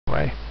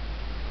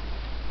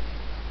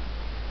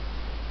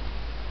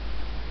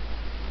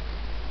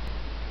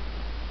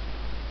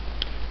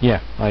Yeah,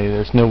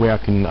 there's no way I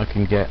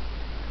can get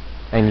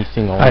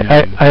anything on I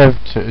have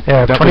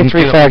that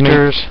 23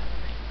 factors.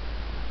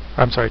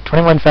 I'm sorry,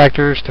 21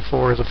 factors to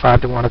 4 is a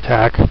 5-to-1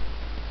 attack.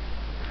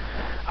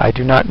 I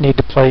do not need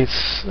to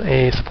place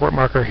a support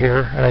marker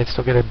here, and I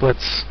still get a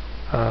blitz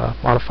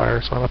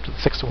modifier, so I'm up to the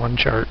 6-to-1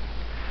 chart.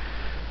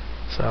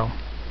 So,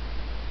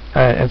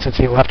 and since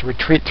he will have to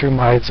retreat through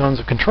my zones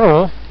of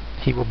control,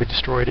 he will be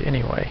destroyed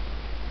anyway.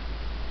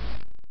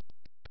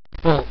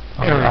 Well,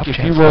 Eric, if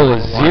you roll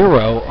a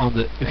 0 on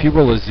the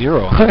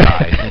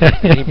die,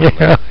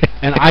 then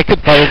and I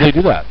could probably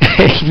do that.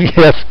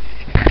 Yes.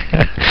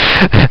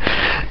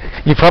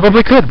 You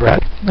probably could,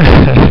 Brett.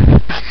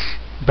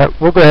 But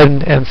we'll go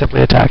ahead and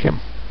simply attack him.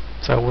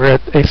 So we're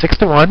at a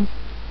 6-to-1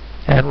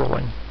 and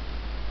rolling.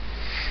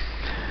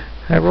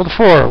 I rolled a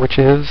 4, which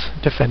is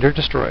Defender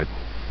destroyed.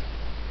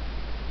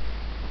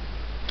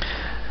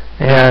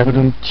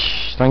 And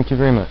thank you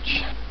very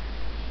much.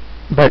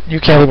 But you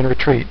can't even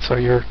retreat, so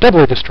you're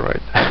doubly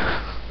destroyed.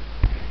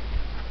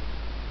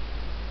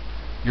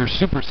 You're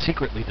super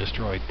secretly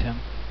destroyed, Tim.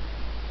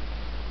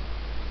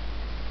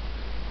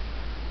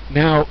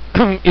 Now,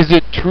 is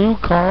it true,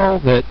 Carl,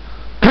 that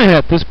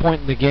at this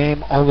point in the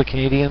game, all the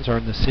Canadians are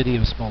in the city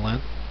of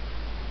Smolensk?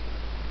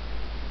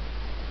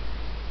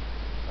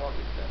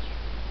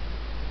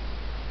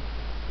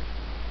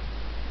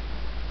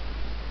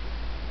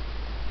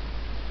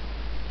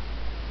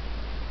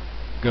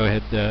 Go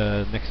ahead,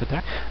 next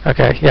attack.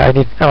 Okay, yeah, I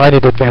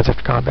need to advance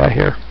after combat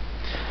here.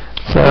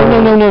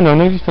 So no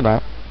need for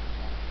that.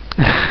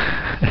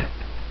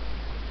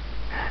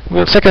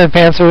 Second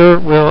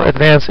advancer will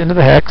advance into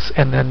the hex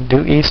and then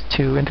due east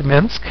into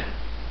Minsk.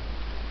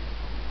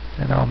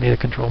 And I'll need a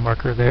control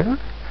marker there.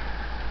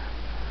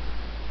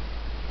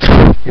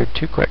 You're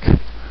too quick.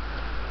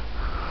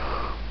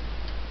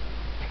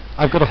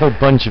 I've got a whole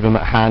bunch of them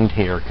at hand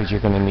here because you're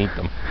going to need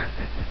them.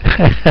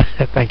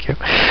 Thank you.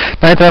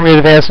 9th Army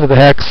advance into the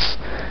hex,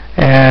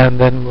 and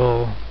then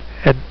we'll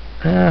head.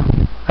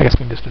 I guess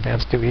we can just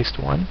advance due east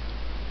 1.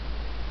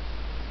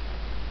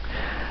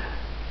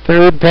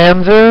 3rd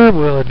Panzer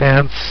will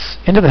advance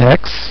into the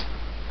hex,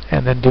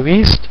 and then due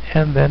east,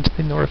 and then to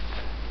the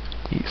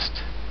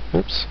northeast.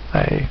 Oops,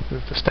 I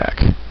moved the stack.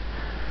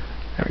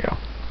 There we go.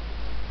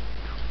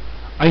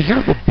 I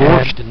hear the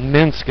borscht in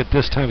Minsk at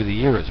this time of the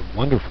year is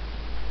wonderful.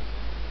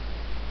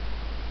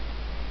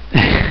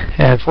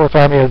 And 4th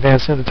Army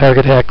advanced into the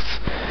target hex,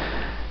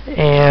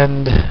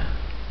 and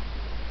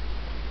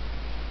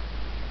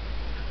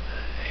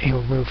he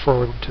will move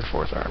forward to the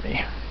 4th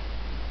Army.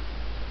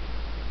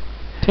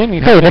 Tim,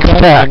 you next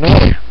attack.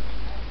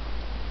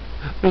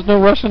 There's no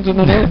Russians in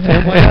the north,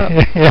 Tim. Why not?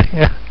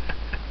 Yeah.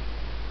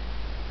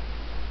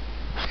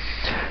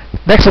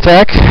 Next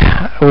attack,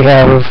 we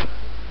have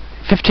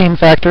 15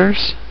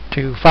 factors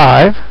to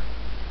 5.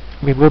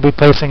 We will be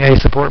placing a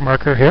support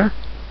marker here.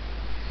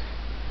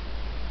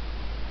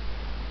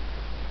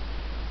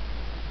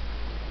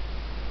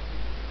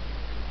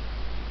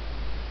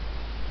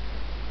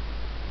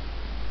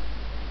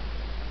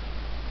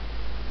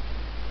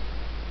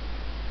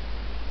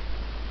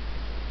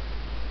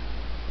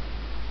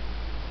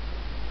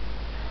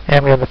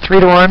 And we have a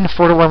 3-to-1,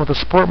 4-to-1 with a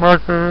support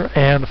marker,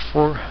 and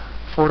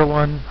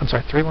 4-to-1, I'm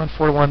sorry, 3-1,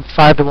 4-to-1,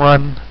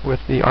 5-to-1 with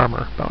the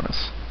armor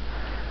bonus.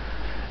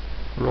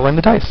 Rolling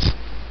the dice.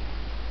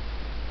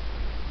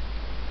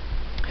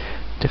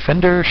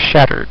 Defender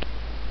shattered.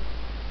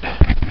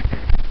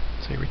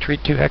 So you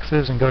retreat 2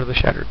 hexes and go to the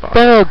shattered box.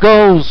 There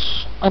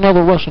goes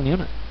another Russian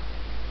unit.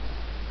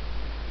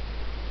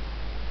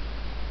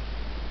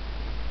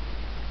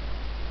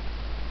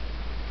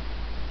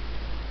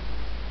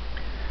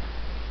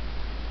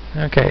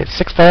 Okay,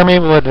 6th Army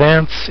will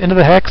advance into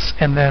the hex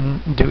and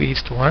then due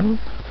east 1.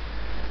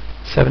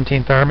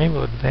 17th Army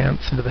will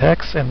advance into the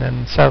hex and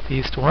then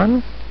southeast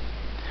 1.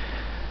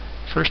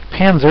 1st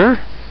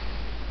Panzer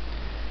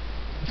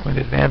is going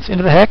to advance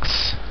into the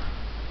hex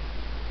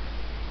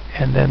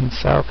and then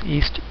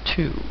southeast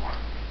 2.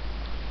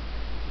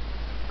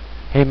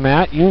 Hey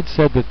Matt, you had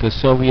said that the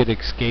Soviet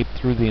escaped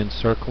through the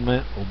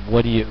encirclement.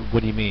 What do you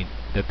mean?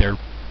 That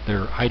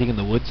they're hiding in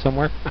the woods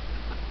somewhere?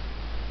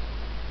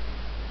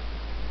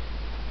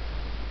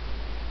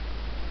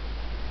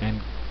 And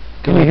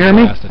can you hear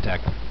me? Last attack.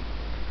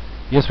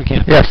 Yes, we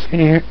can. Yes. Can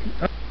you hear?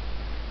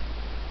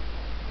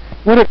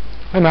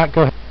 Hi Matt,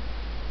 go ahead.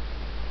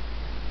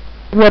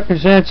 It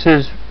represents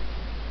is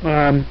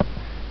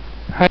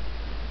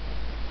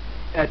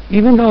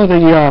even though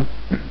the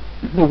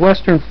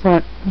Western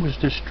Front was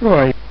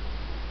destroyed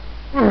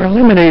or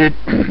eliminated,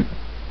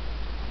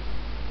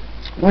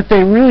 what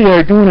they really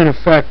are doing in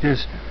effect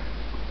is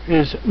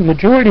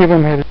majority of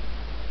them have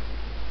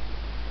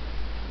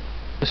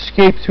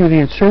escape through the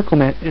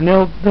encirclement, and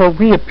they'll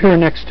reappear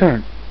next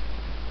turn.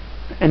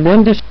 And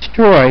then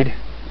destroyed,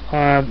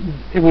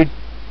 it would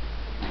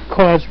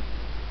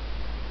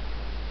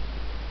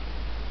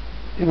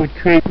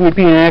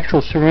be an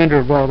actual surrender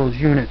of all those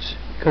units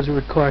because it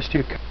would cost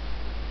you.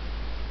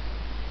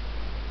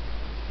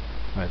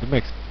 Alright, that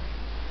makes.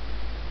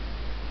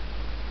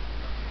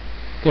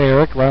 Okay,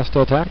 Eric, last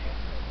attack.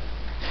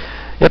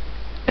 Yep,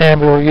 And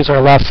we will use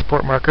our last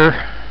support marker.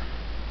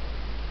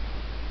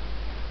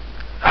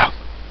 Oh.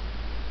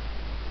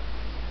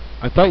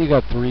 I thought you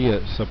got 3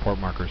 support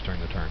markers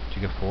during the turn.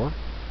 Did you get 4?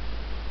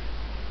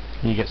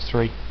 He gets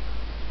 3.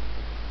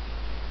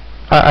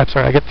 I'm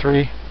sorry, I get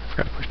 3. I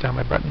forgot to push down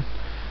my button.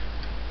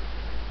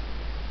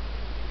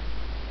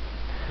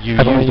 You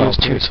I've only all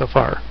used 2 3. so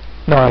far.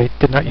 No, I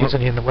did not use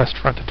any in the west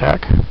front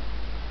attack.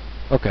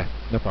 Okay,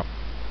 no problem.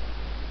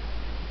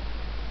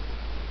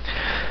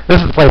 This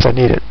is the place I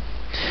need it.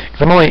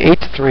 Because I'm only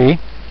 8 to 3,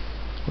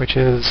 which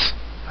is...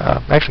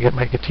 actually, I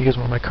might get to use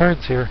one of my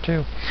cards here,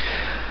 too.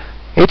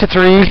 8 to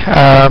 3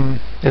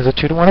 is a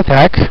 2 to 1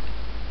 attack.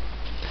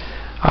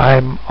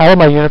 All of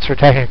my units are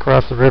attacking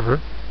across the river.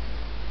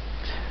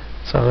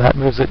 So that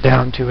moves it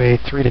down to a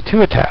 3 to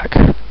 2 attack.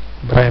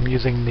 But I am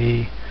using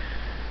the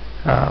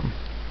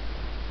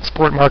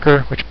support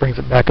marker, which brings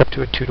it back up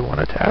to a 2 to 1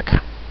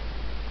 attack.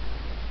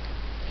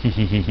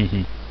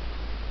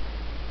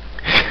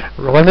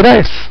 Rolling the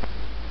dice.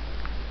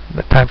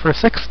 Time for a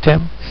 6,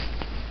 Tim.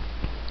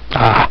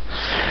 Ah.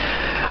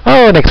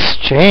 Oh, an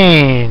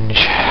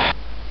exchange.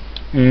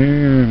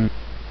 Will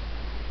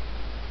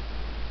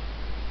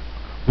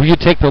you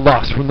take the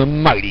loss from the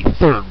mighty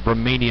 3rd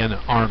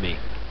Romanian Army?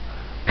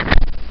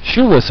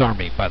 Shoeless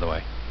Army, by the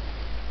way.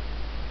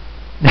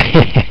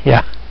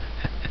 Yeah.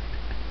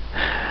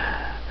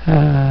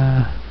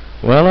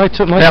 Well, I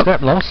took my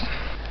step loss.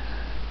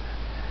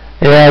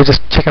 Yeah, I was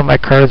just checking my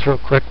cards real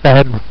quick.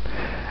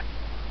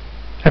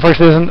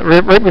 Unfortunately,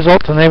 the right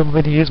result enabled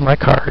me to use my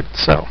card,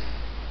 so.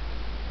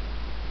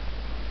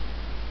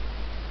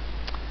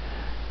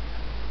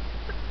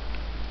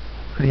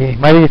 The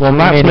mighty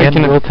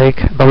Romanian will take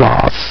the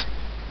loss.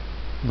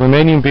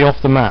 Romanian be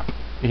off the map.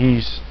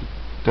 He's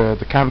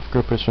the camp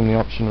group is from the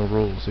optional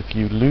rules. If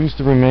you lose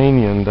the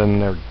Romanian, then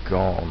they're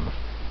gone.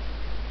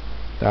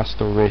 That's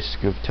the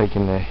risk of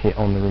taking a hit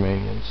on the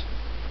Romanians.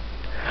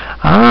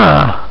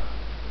 Ah.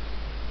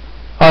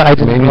 Oh, I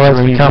didn't realize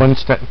we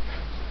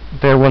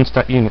they're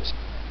 1-step units.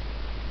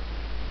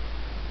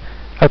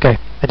 Okay,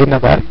 I didn't know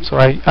that, so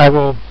I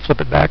will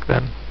flip it back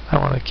then. I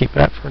want to keep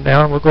that for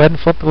now, and we'll go ahead and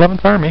flip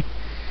 11th Army.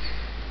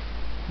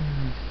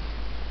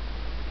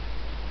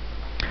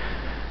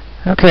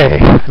 Okay,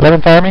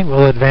 11th Army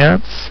will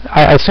advance.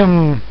 I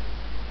assume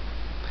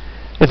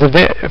it's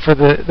for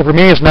the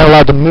Romanians not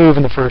allowed to move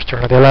in the first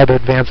turn. Are they allowed to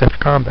advance after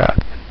combat?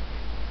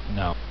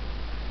 No.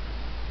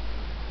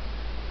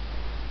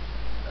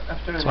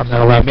 So I'm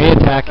not allowed They may to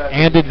attack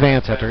and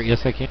advance after.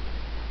 Yes, they can.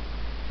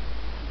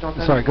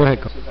 Sorry, go ahead.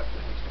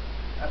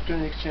 After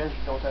an exchange,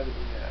 you don't have any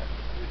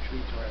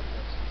retreat or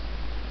advance.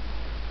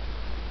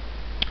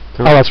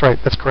 Oh, that's right.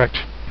 That's correct.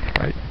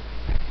 Right.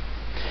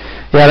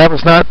 Yeah, that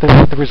was not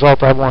the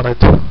result I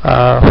wanted.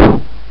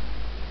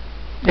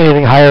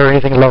 Anything higher or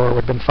anything lower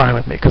would have been fine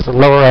with me, because the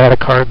lower I had a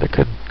card that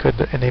could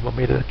enable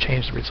me to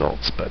change the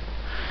results, but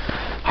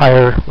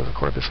higher with a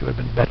card this would have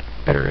been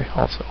better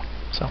also.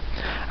 So,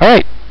 all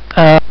right.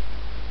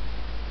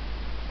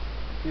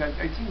 Yeah,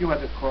 I think you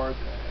had a card.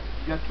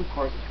 You had 2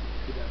 cards that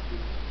you could have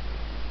used.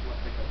 One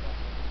thing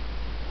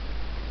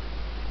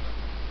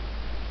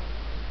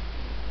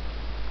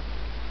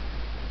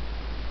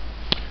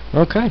like that.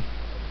 Okay.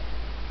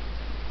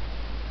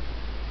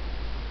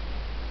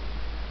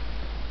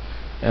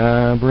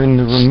 We're in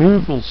the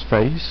removals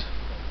phase,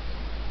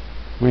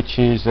 which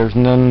is there's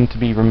none to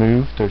be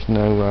removed. There's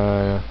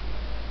no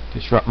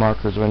disrupt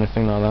markers or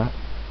anything like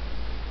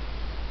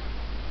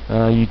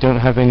that. You don't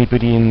have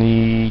anybody in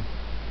the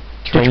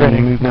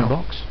training movement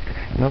box?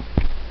 Nope.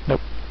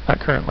 Nope, not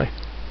currently.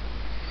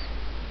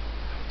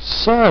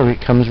 So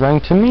it comes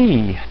round to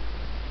me.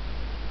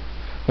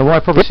 Now what I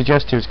probably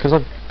suggest here is, because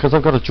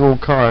I've got to draw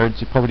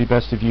cards, it's probably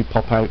best if you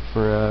pop out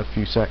for a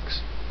few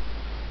secs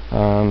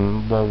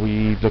while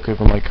we look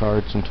over my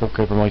cards and talk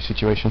over my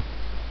situation.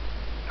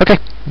 Okay,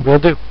 will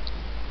do.